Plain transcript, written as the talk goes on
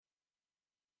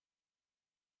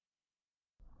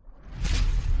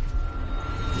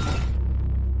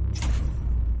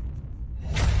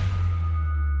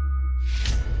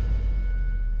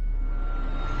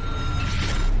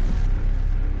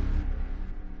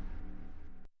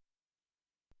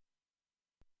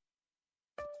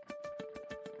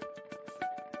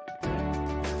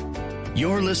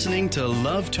You're listening to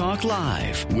Love Talk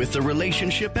Live with the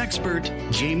relationship expert,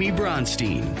 Jamie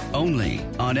Bronstein, only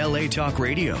on LA Talk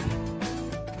Radio.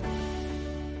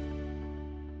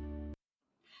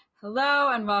 Hello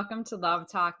and welcome to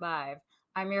Love Talk Live.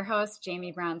 I'm your host,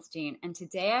 Jamie Bronstein, and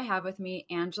today I have with me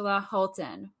Angela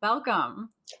Holton.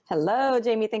 Welcome. Hello,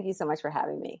 Jamie. Thank you so much for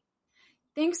having me.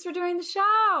 Thanks for doing the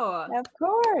show.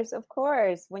 Of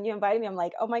course. When you invited me, I'm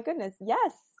like, oh my goodness,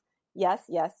 yes,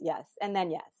 and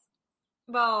then yes.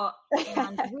 Well,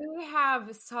 and we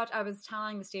have such, I was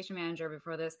telling the station manager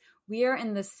before this, we are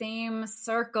in the same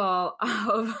circle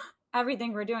of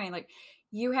everything we're doing. Like,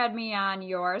 you had me on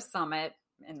your summit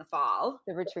in the fall.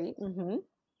 The retreat. Mm-hmm.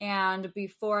 And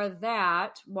before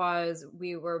that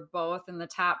we were both in the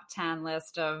top 10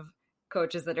 list of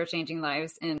coaches that are changing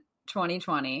lives in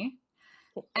 2020.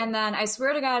 And then I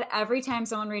swear to God, every time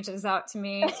someone reaches out to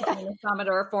me to do a summit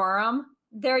or a forum,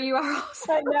 there you are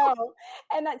also. I know.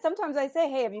 And sometimes I say,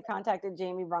 hey, have you contacted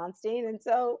Jamie Bronstein? And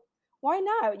so why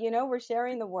not? You know, we're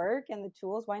sharing the work and the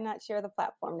tools. Why not share the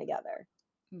platform together?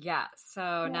 Yeah.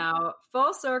 So now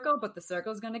full circle, but the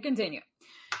circle is going to continue.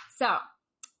 So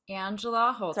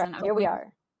Angela Holton. Here we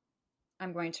are.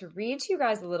 I'm going to read to you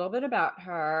guys a little bit about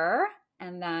her,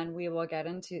 and then we will get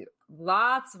into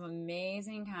lots of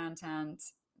amazing content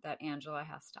that Angela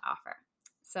has to offer.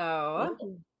 So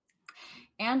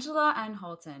Angela N.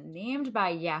 Holton, named by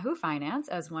Yahoo Finance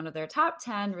as one of their top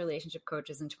 10 relationship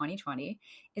coaches in 2020,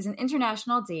 is an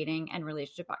international dating and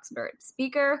relationship expert,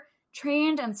 speaker,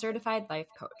 trained and certified life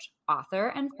coach, author,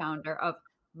 and founder of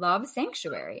Love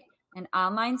Sanctuary, an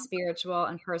online spiritual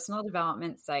and personal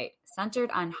development site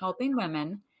centered on helping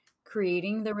women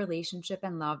creating the relationship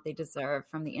and love they deserve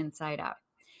from the inside out.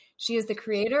 She is the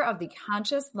creator of the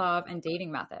Conscious Love and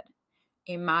Dating Method,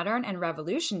 a modern and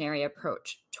revolutionary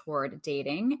approach toward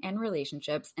dating and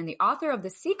relationships, and the author of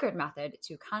The Secret Method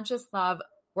to Conscious Love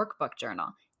Workbook Journal,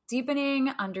 deepening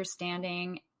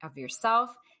understanding of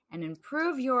yourself and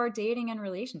improve your dating and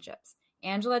relationships.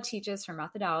 Angela teaches her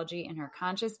methodology in her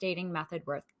Conscious Dating Method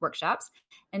workshops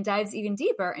and dives even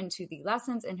deeper into the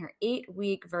lessons in her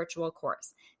 8-week virtual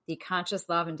course, The Conscious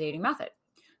Love and Dating Method.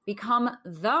 Become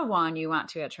the one you want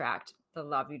to attract, the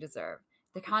love you deserve.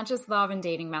 The Conscious Love and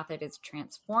Dating Method is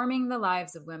transforming the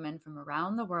lives of women from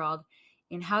around the world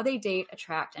in how they date,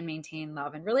 attract, and maintain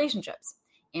love and relationships.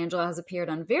 Angela has appeared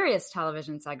on various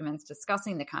television segments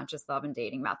discussing the Conscious Love and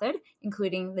Dating Method,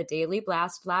 including the Daily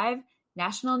Blast Live,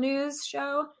 National News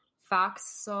Show,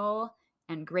 Fox Soul,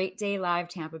 and Great Day Live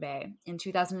Tampa Bay. In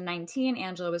 2019,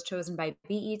 Angela was chosen by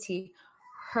BET,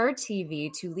 Her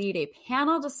TV, to lead a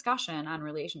panel discussion on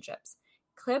relationships,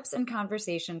 clips and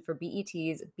conversation for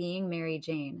BET's Being Mary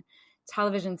Jane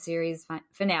television series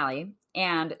finale,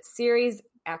 and series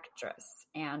actress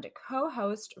and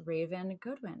co-host Raven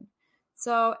Goodwin.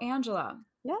 So, Angela.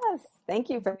 Yes, thank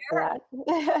you for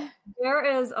that. There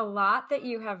is a lot that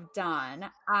you have done.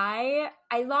 I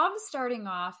love starting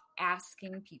off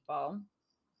asking people,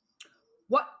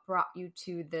 what brought you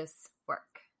to this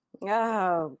work?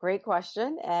 Oh, great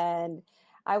question. And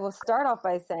I will start off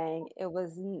by saying it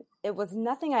was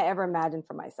nothing I ever imagined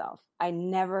for myself. I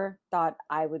never thought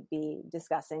I would be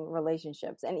discussing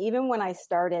relationships. And even when I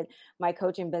started my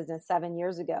coaching business 7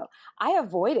 years ago, I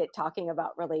avoided talking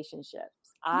about relationships.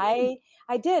 I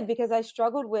did, because I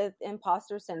struggled with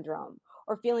imposter syndrome,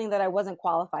 or feeling that I wasn't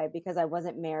qualified because I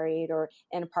wasn't married or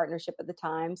in a partnership at the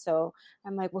time. So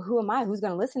I'm like, well, who am I? Who's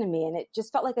going to listen to me? And it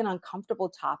just felt like an uncomfortable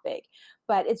topic.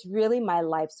 But it's really my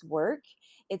life's work.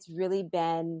 It's really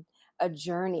been a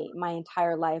journey my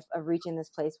entire life of reaching this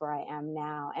place where I am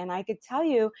now. And I could tell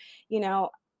you,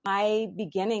 my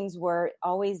beginnings were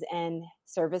always in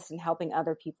service and helping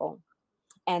other people.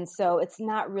 And so it's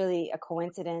not really a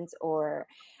coincidence or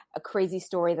a crazy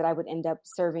story that I would end up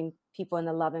serving people in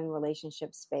the love and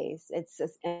relationship space. It's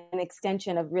an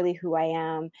extension of really who I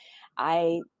am.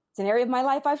 It's an area of my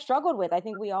life I've struggled with. I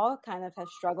think we all kind of have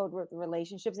struggled with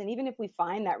relationships. And even if we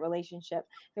find that relationship,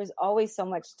 there's always so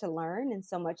much to learn and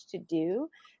so much to do.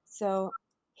 So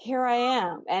here I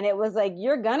am. And it was like,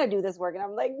 you're going to do this work. And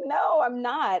I'm like, no, I'm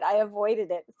not. I avoided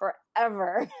it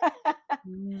forever.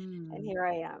 And here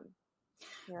I am.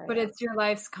 But it's your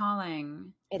life's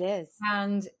calling. It is.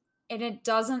 And it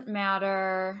doesn't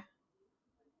matter.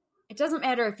 It doesn't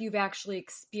matter if you've actually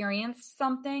experienced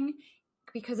something,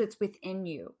 because it's within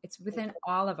you. It's within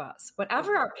all of us.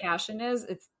 Whatever our passion is,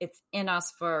 it's in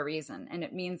us for a reason. And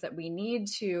it means that we need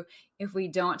to, if we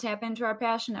don't tap into our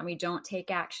passion and we don't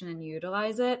take action and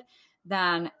utilize it,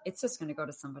 then it's just going to go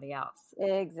to somebody else.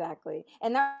 Exactly.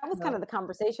 And that was kind of the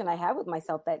conversation I had with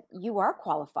myself, that you are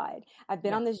qualified. I've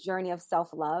been on this journey of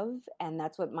self-love, and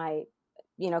that's what my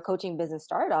coaching business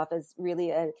started off as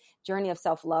really a journey of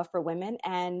self-love for women.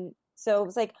 And so it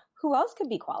was like, who else could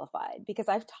be qualified? Because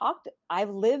I've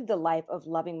lived the life of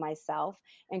loving myself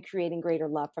and creating greater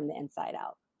love from the inside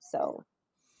out. So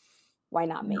why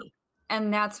not me?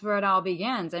 And that's where it all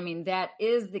begins. I mean, that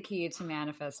is the key to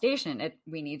manifestation.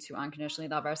 We need to unconditionally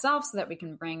love ourselves so that we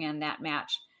can bring in that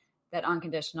match, that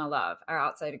unconditional love. Our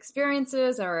outside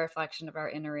experiences are a reflection of our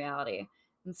inner reality.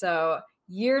 And so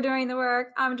you're doing the work,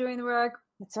 I'm doing the work.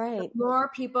 That's right. The more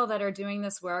people that are doing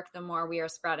this work, the more we are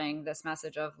spreading this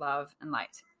message of love and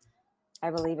light.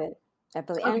 I believe it.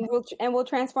 Okay. And we'll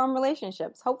transform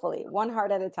relationships, hopefully, one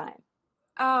heart at a time.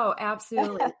 Oh,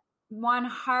 absolutely. One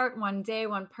heart, one day,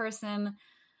 one person.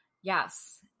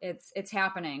 Yes, it's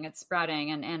happening. It's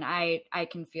spreading. And I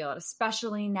can feel it,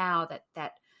 especially now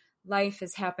that life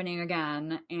is happening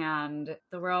again and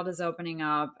the world is opening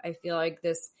up. I feel like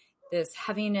this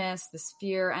heaviness, this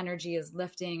fear energy is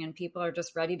lifting and people are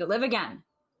just ready to live again.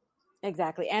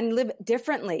 Exactly. And live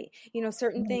differently.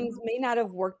 Certain things may not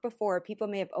have worked before. People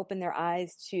may have opened their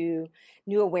eyes to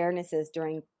new awarenesses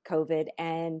during COVID.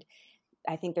 And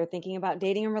I think they're thinking about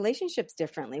dating and relationships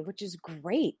differently, which is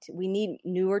great. We need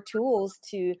newer tools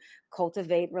to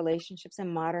cultivate relationships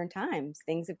in modern times.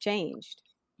 Things have changed.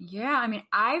 Yeah. I mean,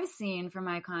 I've seen from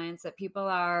my clients that people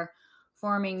are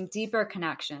forming deeper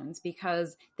connections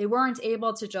because they weren't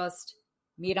able to just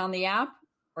meet on the app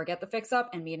or get the fix up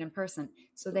and meet in person.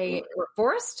 So they were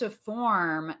forced to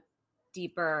form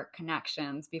deeper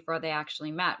connections before they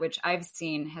actually met, which I've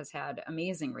seen has had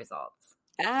amazing results.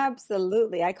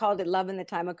 Absolutely. I called it love in the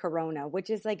time of Corona, which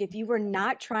is like, if you were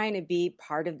not trying to be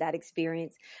part of that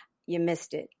experience, you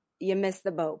missed it. You missed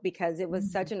the boat because it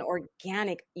was such an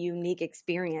organic, unique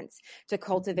experience to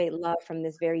cultivate love from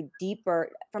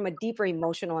a deeper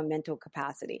emotional and mental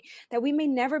capacity that we may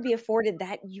never be afforded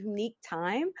that unique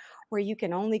time where you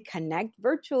can only connect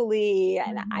virtually.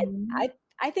 And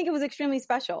I think it was extremely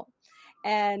special.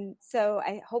 And so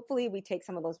hopefully we take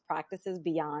some of those practices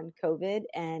beyond COVID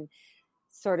and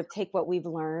sort of take what we've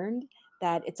learned,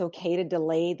 that it's okay to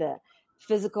delay the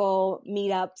physical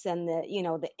meetups and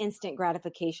the instant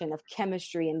gratification of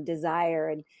chemistry and desire,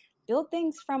 and build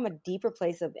things from a deeper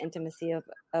place of intimacy,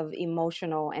 of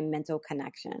emotional and mental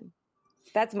connection.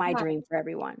 That's my dream for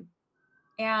everyone.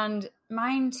 And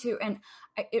mine too. And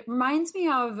it reminds me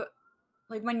of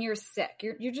like when you're sick,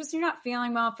 you're not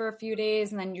feeling well for a few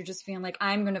days. And then you're just feeling like,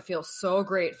 I'm going to feel so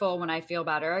grateful when I feel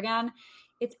better again.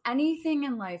 It's anything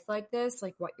in life like this,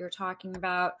 like what you're talking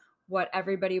about, what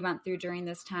everybody went through during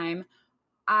this time.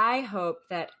 I hope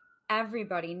that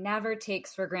everybody never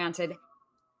takes for granted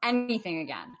anything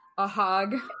again. A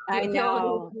hug. I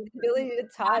know. Ability to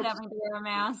touch. Not having to wear a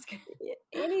mask.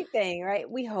 Anything, right?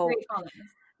 We hope.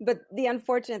 But the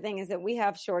unfortunate thing is that we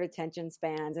have short attention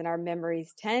spans and our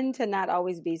memories tend to not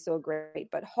always be so great.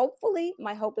 But hopefully,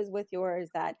 my hope is with yours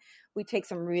that we take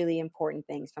some really important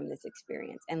things from this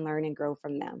experience and learn and grow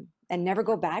from them and never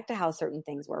go back to how certain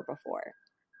things were before.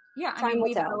 Yeah, I mean,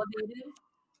 we've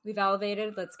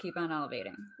elevated. Let's keep on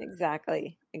elevating.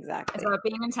 Exactly. It's about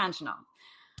being intentional.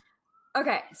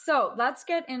 Okay, so let's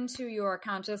get into your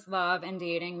conscious love and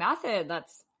dating method.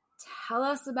 Let's tell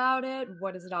us about it.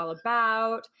 What is it all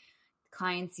about?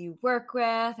 Clients you work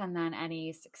with, and then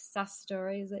any success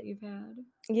stories that you've had?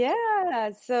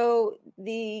 Yeah. So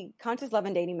the conscious love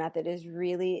and dating method is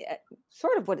really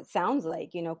sort of what it sounds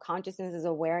like. Consciousness is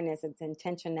awareness, it's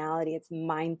intentionality, it's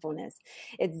mindfulness.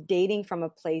 It's dating from a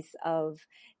place of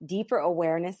deeper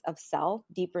awareness of self,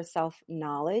 deeper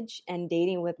self-knowledge, and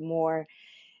dating with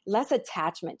less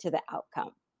attachment to the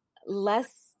outcome,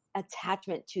 less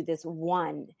attachment to this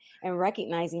one, and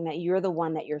recognizing that you're the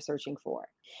one that you're searching for.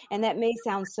 And that may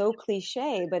sound so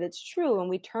cliche, but it's true. When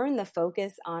we turn the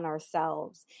focus on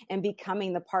ourselves and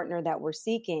becoming the partner that we're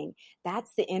seeking,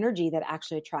 that's the energy that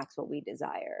actually attracts what we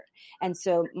desire. And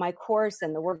so my course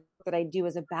and the work that I do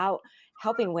is about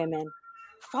helping women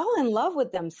fall in love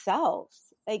with themselves.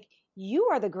 Like, you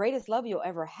are the greatest love you'll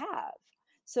ever have.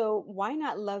 So why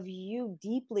not love you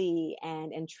deeply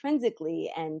and intrinsically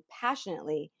and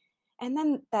passionately? And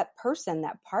then that person,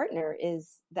 that partner,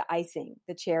 is the icing,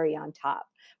 the cherry on top.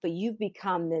 But you've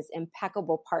become this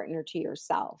impeccable partner to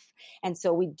yourself. And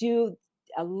so we do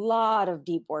a lot of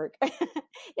deep work.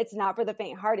 It's not for the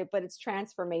faint-hearted, but it's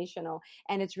transformational.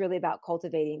 And it's really about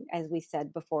cultivating, as we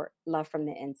said before, love from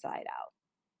the inside out,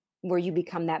 where you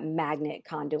become that magnet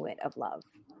conduit of love.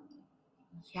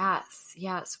 Yes.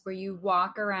 Where you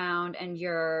walk around and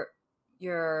your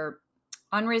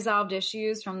unresolved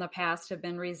issues from the past have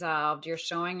been resolved. You're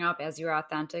showing up as your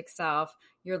authentic self.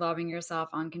 You're loving yourself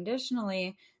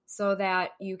unconditionally so that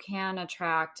you can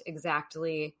attract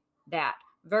exactly that,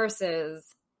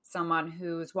 versus someone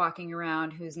who's walking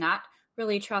around who's not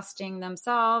really trusting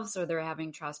themselves, or they're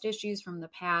having trust issues from the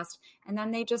past. And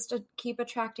then they just keep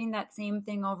attracting that same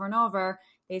thing over and over.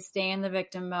 They stay in the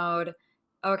victim mode.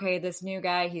 Okay, this new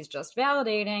guy, he's just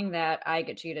validating that I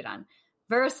get cheated on,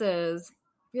 versus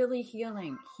really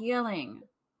healing,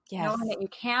 Yes. knowing that you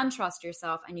can trust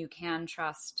yourself and you can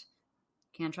trust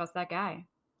that guy.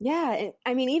 Yeah.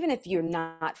 I mean, even if you're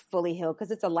not fully healed,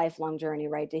 because it's a lifelong journey,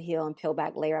 right? To heal and peel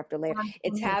back layer after layer.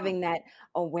 It's having that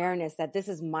awareness that this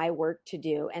is my work to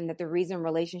do, and that the reason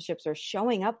relationships are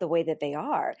showing up the way that they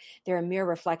are, they're a mere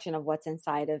reflection of what's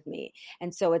inside of me.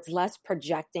 And so it's less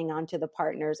projecting onto the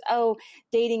partners. Oh,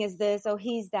 dating is this. Oh,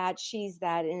 he's that, she's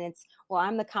that. And it's, well,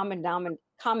 I'm the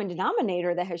common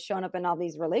denominator that has shown up in all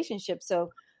these relationships.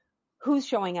 So who's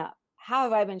showing up? How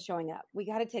have I been showing up? We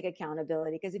got to take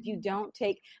accountability, because if you don't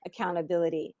take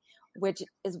accountability, which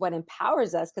is what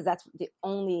empowers us, because that's the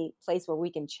only place where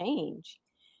we can change,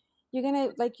 you're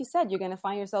going to, like you said, you're going to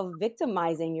find yourself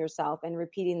victimizing yourself and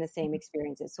repeating the same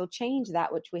experiences. So change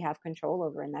that which we have control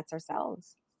over, and that's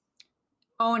ourselves.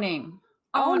 Owning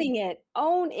it.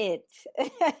 Own it,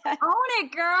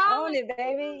 girl. Own it,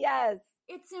 baby. Yes.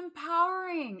 It's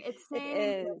empowering. It's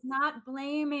saying it's not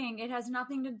blaming. It has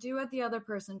nothing to do with the other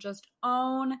person. Just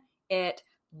own it.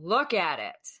 Look at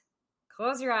it.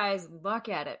 Close your eyes. Look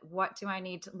at it. What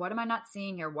am I not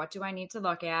seeing here? What do I need to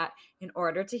look at in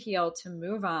order to heal, to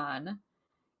move on,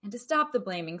 and to stop the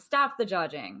blaming, stop the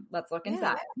judging? Let's look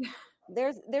inside.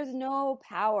 There's no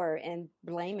power in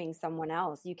blaming someone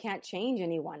else. You can't change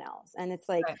anyone else. And it's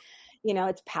like,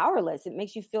 it's powerless. It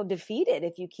makes you feel defeated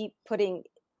if you keep putting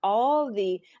all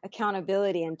the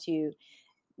accountability into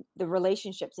the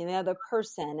relationships and the other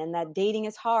person, and that dating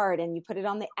is hard, and you put it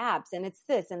on the apps, and it's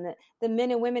this, and the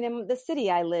men and women in the city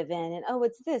I live in, and oh,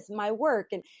 it's this, my work.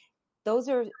 And those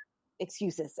are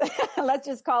excuses. Let's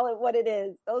just call it what it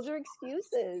is. Those are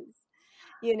excuses,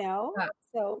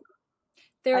 so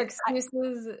they're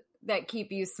excuses that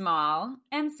keep you small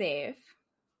and safe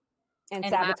and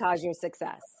sabotage your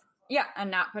success. Yeah,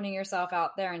 and not putting yourself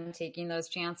out there and taking those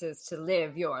chances to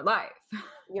live your life.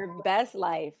 Your best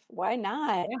life. Why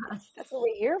not? Yes. That's what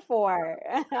we're here for.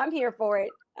 I'm here for it.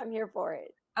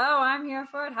 Oh, I'm here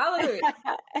for it. Hallelujah.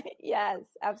 Yes,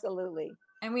 absolutely.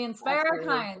 And we inspire our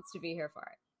clients to be here for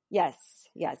it. Yes.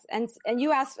 And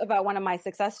you asked about one of my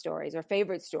success stories or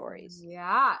favorite stories.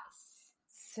 Yes.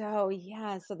 So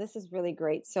this is really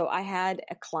great. So I had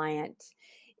a client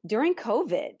during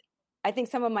COVID. I think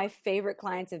some of my favorite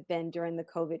clients have been during the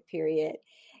COVID period.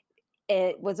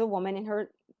 It was a woman in her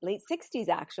late 60s,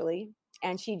 actually,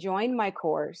 and she joined my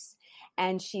course,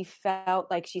 and she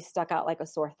felt like she stuck out like a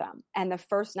sore thumb. And the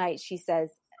first night she says,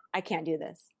 I can't do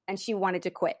this. And she wanted to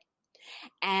quit.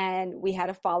 And we had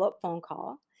a follow-up phone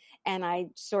call, and I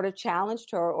sort of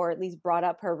challenged her, or at least brought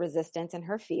up her resistance and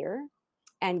her fear,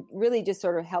 and really just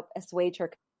sort of helped assuage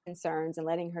her concerns and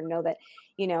letting her know that,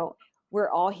 we're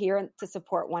all here to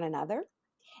support one another.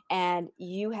 And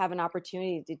you have an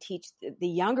opportunity to teach the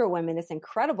younger women this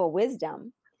incredible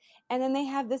wisdom. And then they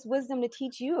have this wisdom to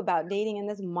teach you about dating in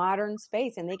this modern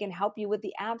space, and they can help you with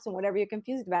the apps and whatever you're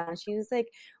confused about. And she was like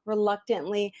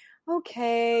reluctantly,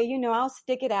 okay, I'll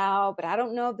stick it out, but I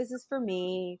don't know if this is for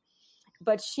me.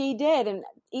 But she did. And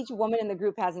each woman in the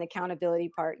group has an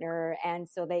accountability partner. And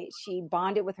so she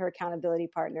bonded with her accountability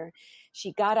partner.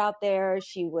 She got out there.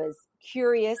 She was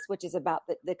curious, which is about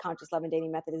the conscious love and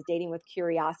dating method, is dating with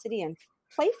curiosity and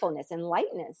playfulness and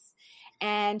lightness.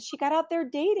 And she got out there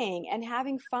dating and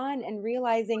having fun and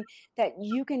realizing that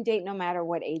you can date no matter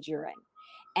what age you're in.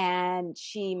 And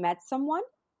she met someone,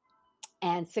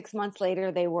 and 6 months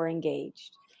later they were engaged.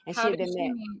 And How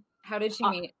did she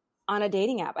meet? On a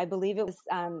dating app. I believe it was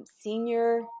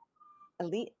Senior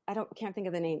Elite. Can't think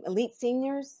of the name. Elite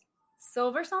Seniors?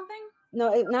 Silver something?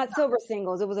 No, not Silver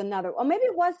Singles. It was another. Or maybe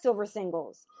it was Silver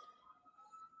Singles.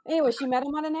 Anyway, she met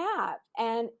him on an app,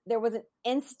 and there was an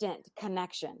instant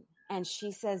connection. And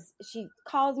she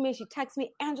calls me, she texts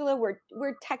me, Angela,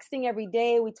 we're texting every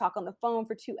day. We talk on the phone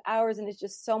for 2 hours, and it's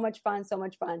just so much fun.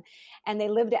 And they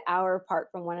lived an hour apart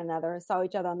from one another, saw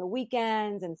each other on the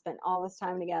weekends, and spent all this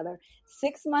time together.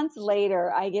 6 months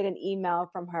later, I get an email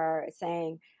from her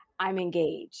saying, I'm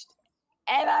engaged.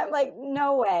 And I'm like,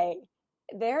 no way.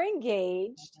 They're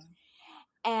engaged.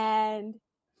 And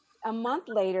a month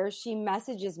later, she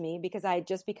messages me, because I had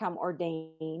just become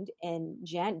ordained in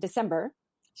December.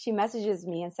 She messages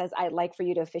me and says, I'd like for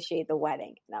you to officiate the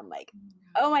wedding. And I'm like,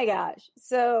 oh my gosh.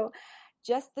 So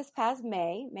just this past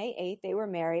May 8th, they were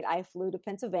married. I flew to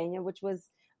Pennsylvania, which was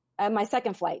my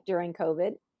second flight during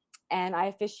COVID. And I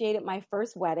officiated my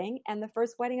first wedding and the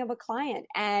first wedding of a client.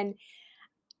 And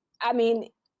I mean,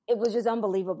 it was just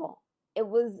unbelievable. It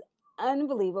was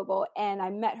unbelievable. And I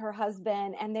met her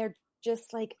husband, and they're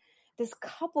just like this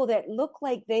couple that look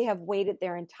like they have waited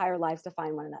their entire lives to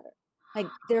find one another. Like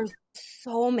they're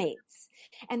soulmates,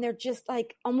 and they're just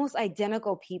like almost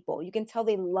identical people. You can tell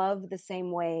they love the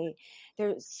same way.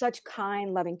 They're such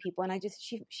kind, loving people. And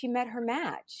she met her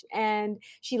match, and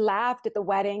she laughed at the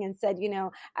wedding and said,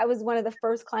 I was one of the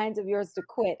first clients of yours to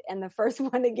quit and the first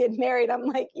one to get married. I'm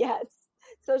like, yes.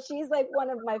 So she's like one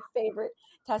of my favorite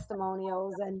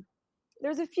testimonials, and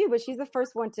there's a few, but she's the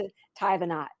first one to tie the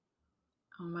knot.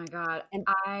 Oh my God. And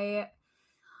I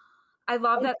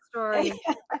love that story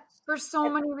for so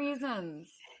many reasons.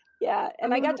 Yeah.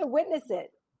 And I got to witness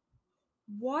it.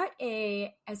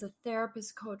 As a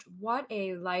therapist coach, what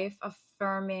a life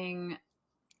affirming,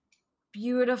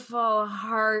 beautiful,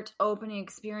 heart opening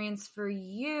experience for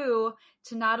you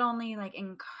to not only like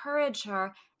encourage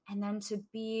her, and then to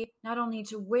be not only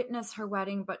to witness her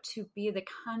wedding, but to be the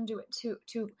conduit to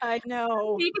I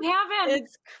know make it happen.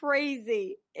 It's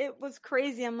crazy. It was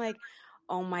crazy. I'm like,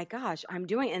 oh my gosh, I'm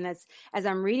doing, and as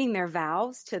I'm reading their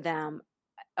vows to them,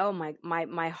 oh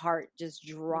my heart just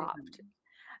dropped. Mm-hmm.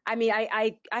 I mean,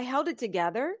 I held it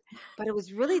together, but it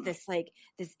was really this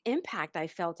impact I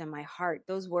felt in my heart,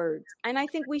 those words. And I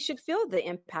think we should feel the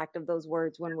impact of those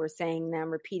words when we're saying them,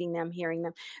 repeating them, hearing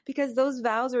them, because those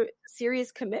vows are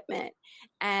serious commitment.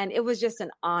 And it was just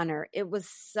an honor. It was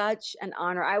such an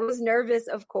honor. I was nervous,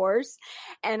 of course.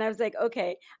 And I was like,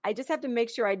 okay, I just have to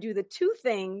make sure I do the two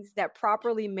things that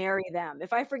properly marry them.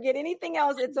 If I forget anything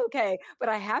else, it's okay. But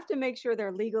I have to make sure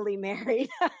they're legally married.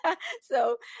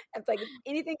 So it's like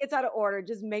anything gets out of order,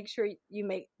 just make sure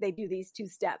they do these two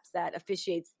steps that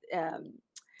officiates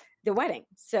the wedding.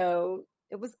 So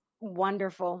it was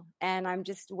wonderful. And I'm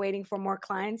just waiting for more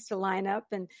clients to line up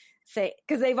and say,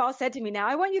 because they've all said to me now,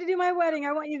 I want you to do my wedding.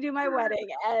 I want you to do my wedding.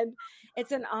 And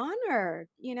it's an honor,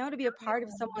 to be a part of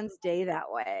someone's day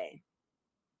that way.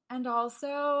 And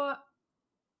also,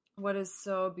 what is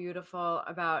so beautiful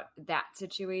about that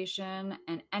situation,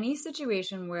 and any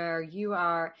situation where you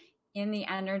are in the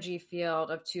energy field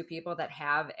of two people that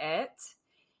have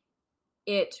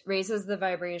it raises the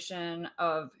vibration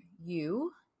of you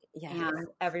and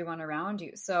everyone around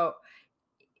you. So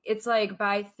it's like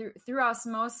through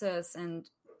osmosis, and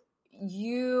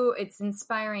it's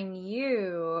inspiring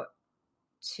you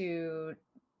to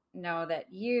know that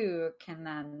you can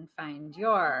then find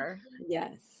your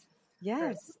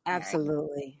Yes,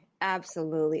 absolutely.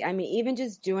 Absolutely. I mean, even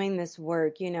just doing this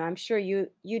work, I'm sure you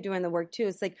doing the work too.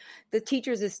 It's like the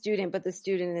teacher's a student, but the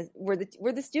student we're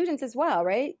the students as well,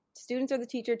 right? Students are the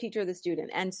teacher are the student.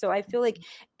 And so I feel like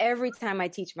every time I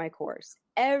teach my course,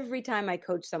 every time I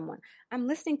coach someone, I'm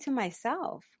listening to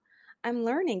myself. I'm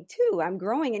learning too. I'm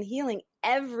growing and healing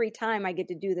every time I get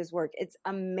to do this work. It's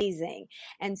amazing.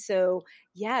 And so,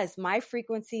 yes, my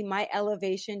frequency, my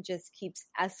elevation just keeps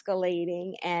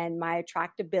escalating, and my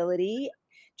attractability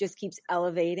just keeps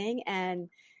elevating, and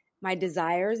my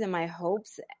desires and my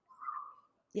hopes.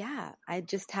 Yeah, I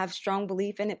just have strong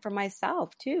belief in it for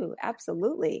myself too.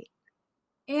 Absolutely.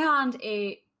 And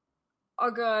a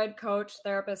good coach,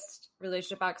 therapist,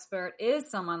 relationship expert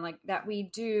is someone like that we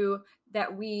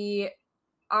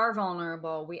are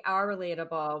vulnerable, we are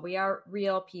relatable, we are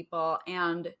real people.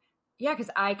 And yeah,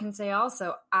 because I can say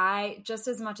also, just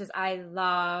as much as I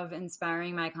love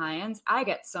inspiring my clients, I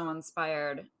get so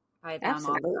inspired by them.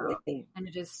 Absolutely. Also. And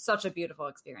it is such a beautiful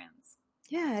experience.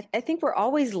 Yeah, I think we're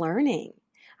always learning.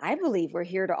 I believe we're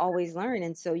here to always learn.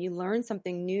 And so you learn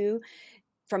something new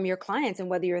from your clients, and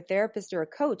whether you're a therapist or a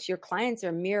coach, your clients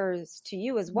are mirrors to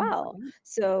you as well. Mm-hmm.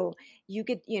 So you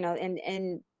get,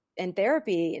 in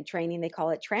therapy and training, they call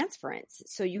it transference.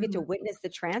 So you get to witness the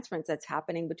transference that's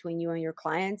happening between you and your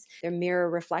clients. They're mirror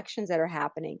reflections that are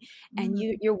happening, and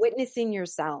you're witnessing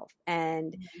yourself.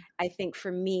 And I think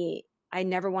for me, I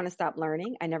never want to stop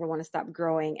learning. I never want to stop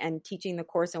growing, and teaching the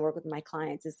course and work with my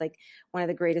clients is like one of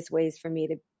the greatest ways for me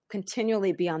to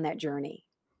continually be on that journey.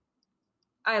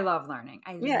 I love learning.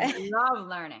 I love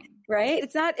learning. Right?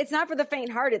 It's not for the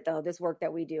faint-hearted though, this work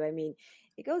that we do. I mean,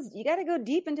 you got to go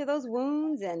deep into those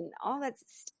wounds and all that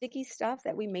sticky stuff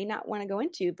that we may not want to go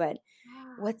into, but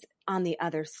what's on the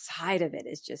other side of it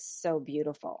is just so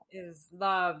beautiful. Is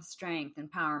love, strength,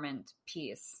 empowerment,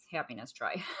 peace, happiness,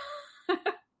 joy.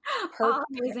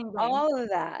 All of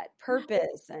that,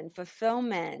 purpose and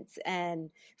fulfillment and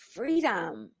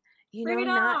freedom.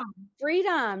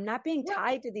 Not being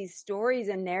tied to these stories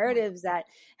and narratives that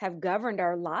have governed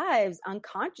our lives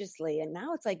unconsciously. And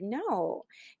now it's like, no,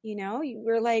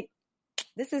 we're like,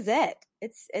 this is it.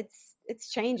 It's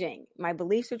changing. My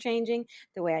beliefs are changing.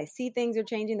 The way I see things are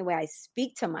changing. The way I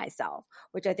speak to myself,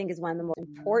 which I think is one of the most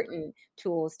important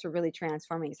tools to really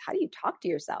transforming, is how do you talk to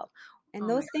yourself? And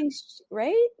those things,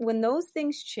 right? When those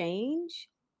things change,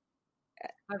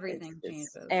 everything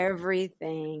changes.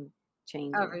 Everything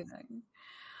changes. Everything.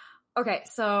 Okay,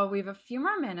 so we have a few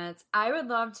more minutes. I would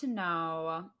love to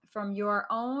know from your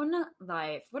own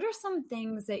life, what are some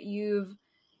things that you've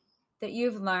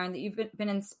learned, that you've been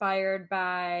inspired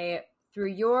by through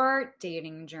your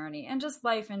dating journey and just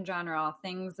life in general,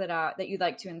 things that you'd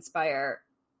like to inspire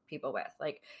people with,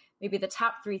 like maybe the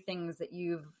top 3 things that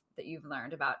you've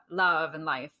learned about love and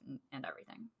life and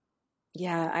everything.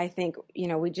 Yeah, I think,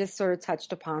 we just sort of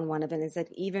touched upon one of it, is that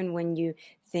even when you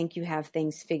think you have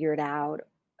things figured out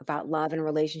about love and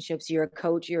relationships, you're a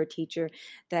coach, you're a teacher,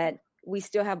 that we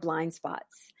still have blind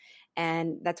spots.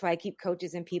 And that's why I keep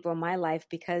coaches and people in my life,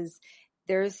 because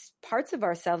there's parts of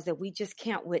ourselves that we just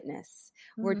can't witness.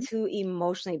 Mm-hmm. We're too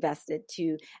emotionally vested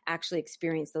to actually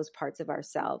experience those parts of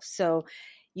ourselves. So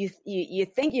you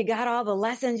think you got all the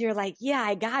lessons. You're like, yeah,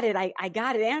 I got it. I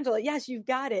got it, Angela. Yes, you've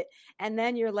got it. And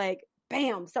then you're like,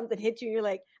 bam, something hit you. You're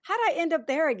like, how did I end up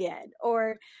there again?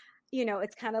 Or,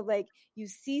 it's kind of like you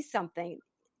see something.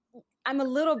 I'm a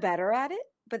little better at it.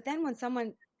 But then when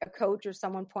a coach or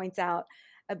someone points out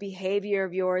a behavior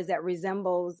of yours that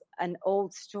resembles an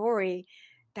old story,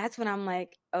 that's when I'm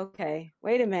like, okay,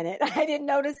 wait a minute. I didn't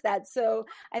notice that. So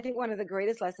I think one of the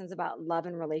greatest lessons about love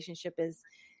and relationship is,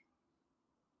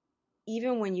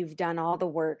 even when you've done all the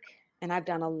work, and I've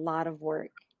done a lot of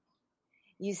work,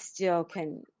 you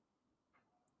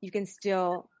can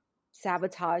still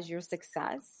sabotage your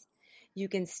success. You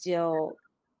can still,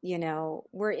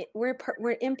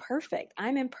 we're imperfect.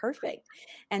 I'm imperfect.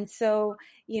 And so,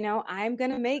 I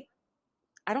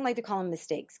don't like to call them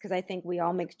mistakes, because I think we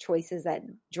all make choices that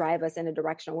drive us in a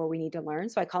direction where we need to learn.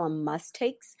 So I call them must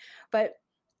takes. But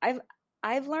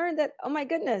I've learned that, oh my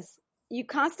goodness, you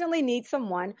constantly need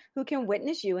someone who can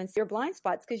witness you and see your blind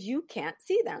spots, because you can't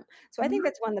see them. So I think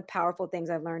that's one of the powerful things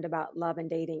I've learned about love and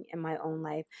dating in my own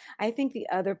life. I think the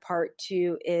other part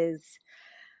too is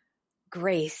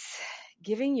grace,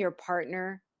 giving your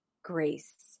partner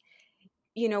grace.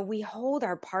 We hold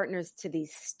our partners to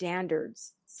these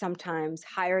standards sometimes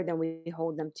higher than we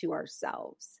hold them to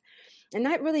ourselves. And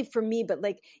not really for me, but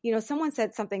someone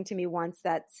said something to me once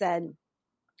that said,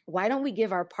 why don't we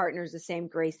give our partners the same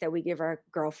grace that we give our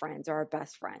girlfriends or our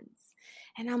best friends?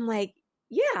 And I'm like,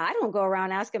 yeah, I don't go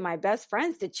around asking my best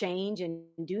friends to change and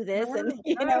do this.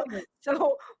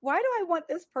 So why do I want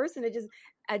this person to just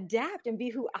adapt and be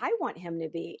who I want him to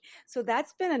be? So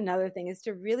that's been another thing, is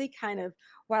to really kind of,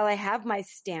 while I have my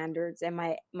standards and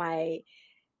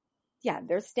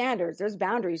there's standards, there's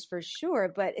boundaries for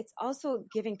sure, but it's also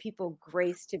giving people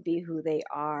grace to be who they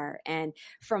are. And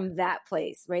from that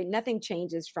place, right? Nothing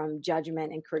changes from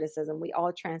judgment and criticism. We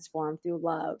all transform through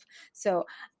love. So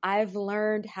I've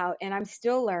learned how, and I'm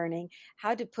still learning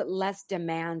how to put less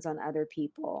demands on other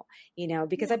people,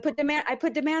 because I put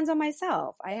demands on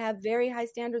myself. I have very high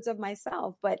standards of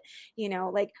myself, but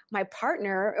my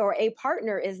partner or a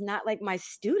partner is not like my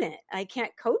student. I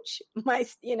can't coach my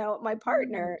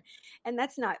partner. And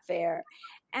that's not fair.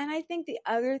 And I think the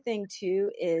other thing too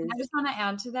is, I just want to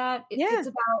add to that.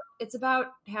 It's about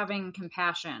having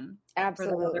compassion.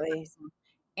 Absolutely. For the other person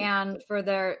and for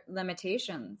their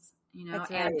limitations,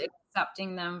 That's and right.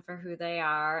 accepting them for who they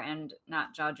are and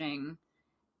not judging,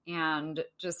 and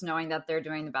just knowing that they're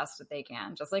doing the best that they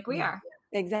can, just like we are.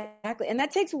 Exactly. And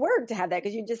that takes work to have that,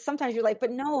 because sometimes you're like,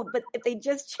 but if they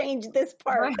just change this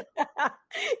part, right.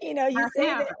 You say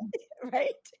that, right?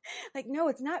 Like, no,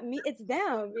 it's not me, it's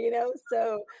them,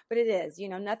 so, but it is,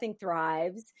 nothing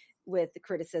thrives with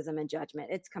criticism and judgment.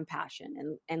 It's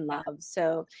compassion and love.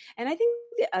 So, and I think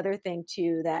the other thing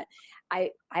too, that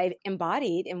I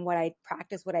embodied in what I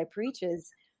practice, what I preach,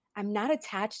 is I'm not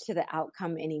attached to the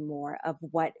outcome anymore of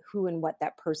who and what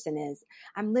that person is.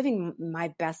 I'm living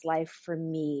my best life for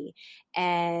me.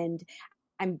 And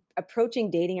I'm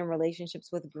approaching dating and relationships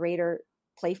with greater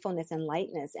playfulness and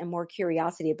lightness and more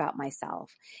curiosity about myself.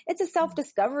 It's a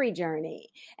self-discovery journey.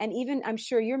 And even, I'm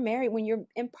sure you're married, when you're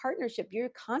in partnership, you're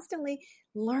constantly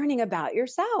learning about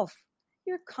yourself.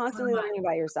 You're constantly learning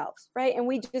about yourself, right? And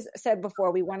we just said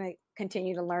before, we want to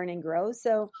continue to learn and grow.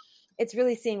 So it's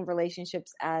really seeing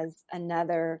relationships as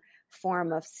another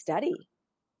form of study,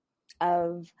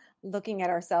 of looking at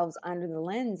ourselves under the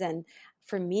lens. And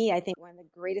for me, I think one of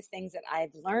the greatest things that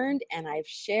I've learned and I've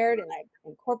shared and I've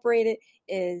incorporated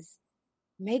is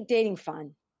make dating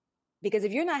fun. Because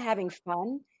if you're not having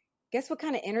fun, guess what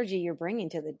kind of energy you're bringing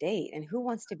to the date, and who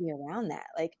wants to be around that?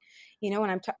 Like, when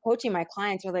I'm coaching my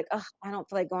clients, they're like, oh, I don't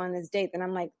feel like going on this date. Then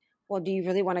I'm like, well, do you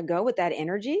really want to go with that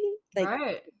energy? Like,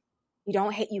 right.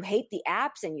 you hate the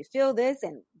apps and you feel this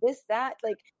and this, that.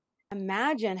 Like,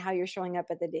 imagine how you're showing up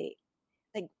at the date.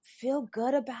 Like, feel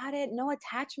good about it, no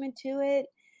attachment to it.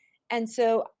 And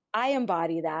so I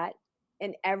embody that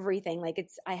in everything. Like,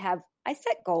 I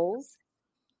set goals,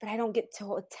 but I don't get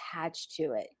so attached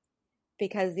to it,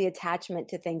 because the attachment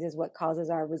to things is what causes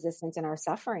our resistance and our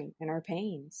suffering and our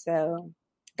pain. So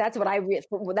that's what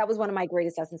that was one of my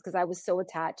greatest lessons, because I was so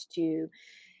attached to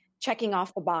checking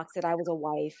off the box that I was a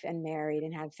wife and married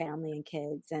and had family and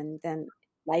kids. And then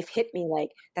life hit me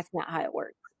like, that's not how it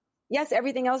works. Yes,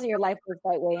 everything else in your life works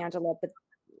that way, Angela, but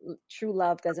true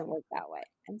love doesn't work that way.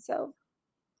 And so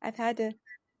I've had to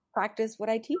practice what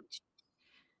I teach.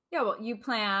 Yeah, well, you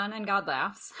plan and God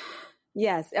laughs.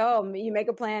 Yes. Oh, you make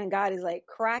a plan and God is like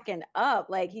cracking up.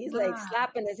 Like he's like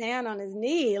slapping his hand on his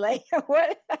knee. Like,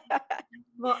 what?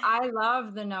 Well, I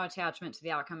love the no attachment to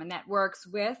the outcome. And that works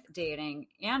with dating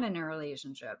and in a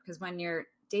relationship. Because when you're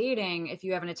dating, if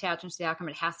you have an attachment to the outcome,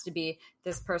 it has to be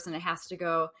this person. It has to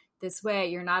go this way.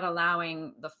 You're not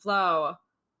allowing the flow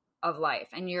of life.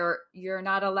 And you're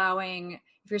not allowing,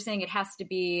 if you're saying it has to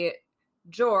be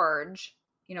George,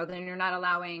 then you're not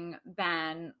allowing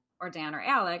Ben or Dan or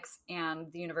Alex,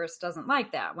 and the universe doesn't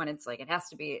like that when it's like, it has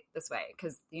to be this way,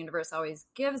 because the universe always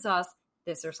gives us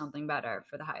this or something better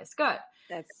for the highest good.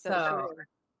 That's so true.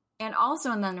 And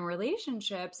also, and then in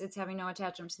relationships, it's having no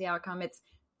attachment to the outcome. It's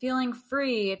feeling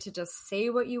free to just say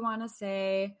what you want to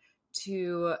say,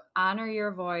 to honor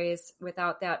your voice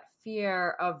without that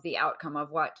fear of the outcome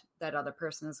of what that other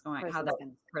person is how that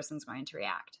person's going to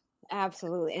react.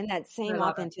 Absolutely. And that same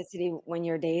authenticity when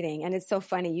you're dating. And it's so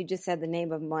funny. You just said the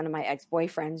name of one of my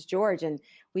ex-boyfriends, George, and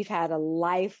we've had a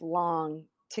lifelong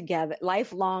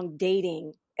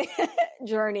dating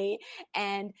journey.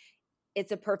 And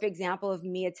it's a perfect example of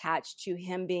me attached to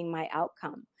him being my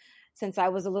outcome. Since I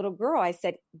was a little girl, I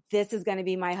said, this is going to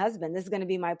be my husband. This is going to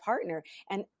be my partner.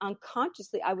 And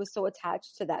unconsciously, I was so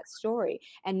attached to that story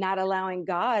and not allowing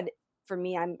God. For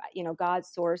me, I'm, God's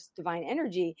source, divine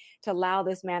energy, to allow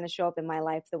this man to show up in my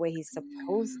life the way he's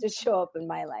supposed to show up in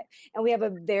my life. And we have a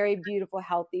very beautiful,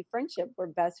 healthy friendship. We're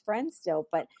best friends still,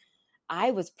 but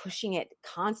I was pushing it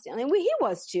constantly. And he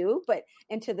was too, but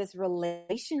into this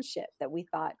relationship that we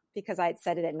thought, because I had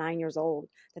said it at 9 years old,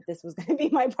 that this was going to be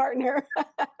my partner.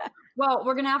 Well,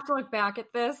 we're going to have to look back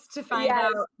at this to find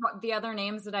out what the other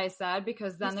names that I said,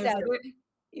 because then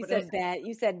you said Ben.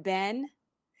 You said Ben.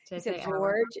 You said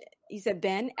George, you said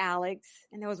Ben, Alex,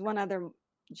 and there was one other,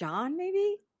 John,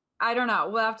 maybe? I don't know.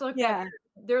 We'll have to look back.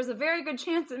 There's a very good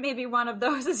chance that maybe one of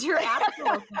those is your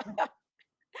actual.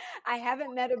 I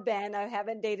haven't met a Ben. I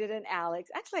haven't dated an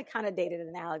Alex. Actually, I kind of dated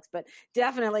an Alex, but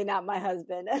definitely not my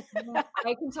husband.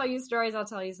 I can tell you stories. I'll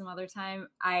tell you some other time.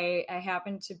 I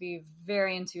happen to be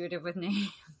very intuitive with names.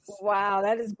 Wow,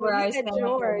 that is where I say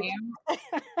George. I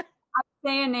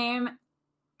say a name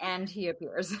and he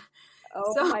appears.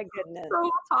 Oh my goodness. So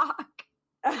we'll talk.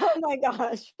 Oh my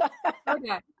gosh.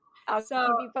 Okay. I'll keep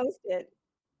you posted.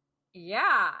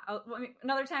 Yeah.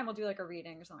 Another time we'll do like a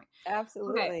reading or something.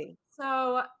 Absolutely. Okay.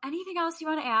 So anything else you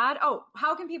want to add? Oh,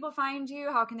 how can people find you?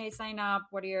 How can they sign up?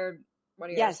 What are your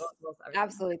yes, socials?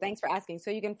 Absolutely. Thanks for asking. So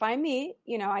you can find me,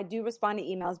 I do respond to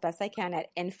emails best I can at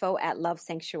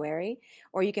info@lovesanctuary,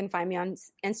 or you can find me on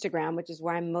Instagram, which is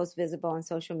where I'm most visible on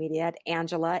social media, at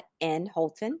Angela N.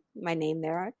 Holton, my name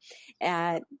there.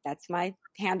 That's my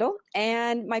handle.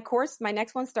 And my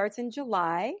next one starts in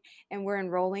July, and we're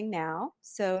enrolling now.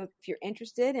 So if you're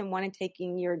interested in wanting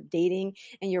taking your dating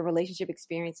and your relationship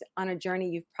experience on a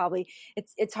journey,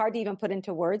 it's hard to even put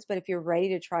into words, but if you're ready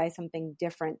to try something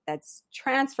different that's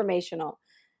transformational,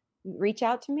 reach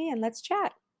out to me and let's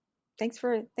chat. Thanks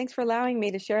for allowing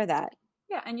me to share that.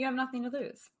 Yeah. And you have nothing to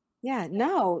lose. Yeah,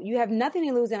 no, you have nothing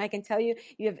to lose. And I can tell you,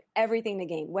 you have everything to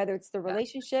gain, whether it's the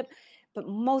relationship, but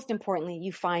most importantly,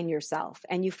 you find yourself,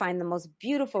 and you find the most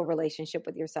beautiful relationship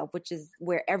with yourself, which is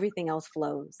where everything else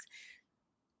flows.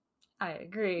 I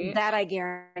agree. That I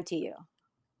guarantee you.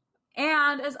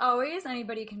 And as always,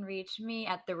 anybody can reach me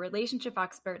at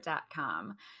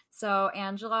therelationshipexpert.com. So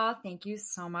Angela, thank you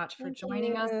so much for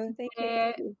joining us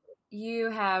today. You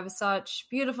have such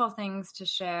beautiful things to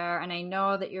share, and I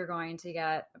know that you're going to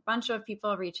get a bunch of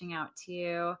people reaching out to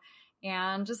you.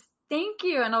 And just thank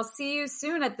you. And I'll see you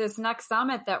soon at this next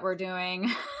summit that we're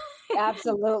doing.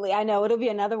 Absolutely. I know it'll be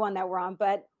another one that we're on,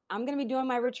 but I'm going to be doing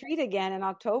my retreat again in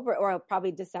October, or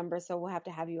probably December. So we'll have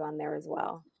to have you on there as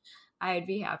well. I'd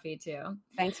be happy to.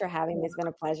 Thanks for having me. It's been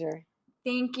a pleasure.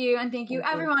 Thank you. And thank you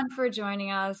everyone for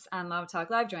joining us on Love Talk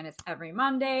Live. Join us every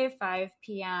Monday, 5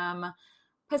 p.m.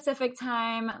 Pacific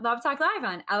time. Love Talk Live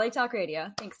on LA Talk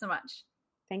Radio. Thanks so much.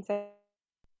 Thanks.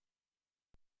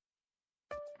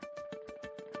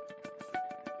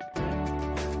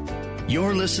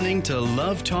 You're listening to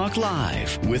Love Talk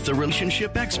Live with the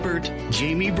relationship expert,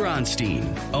 Jamie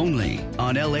Bronstein, only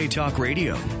on LA Talk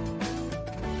Radio.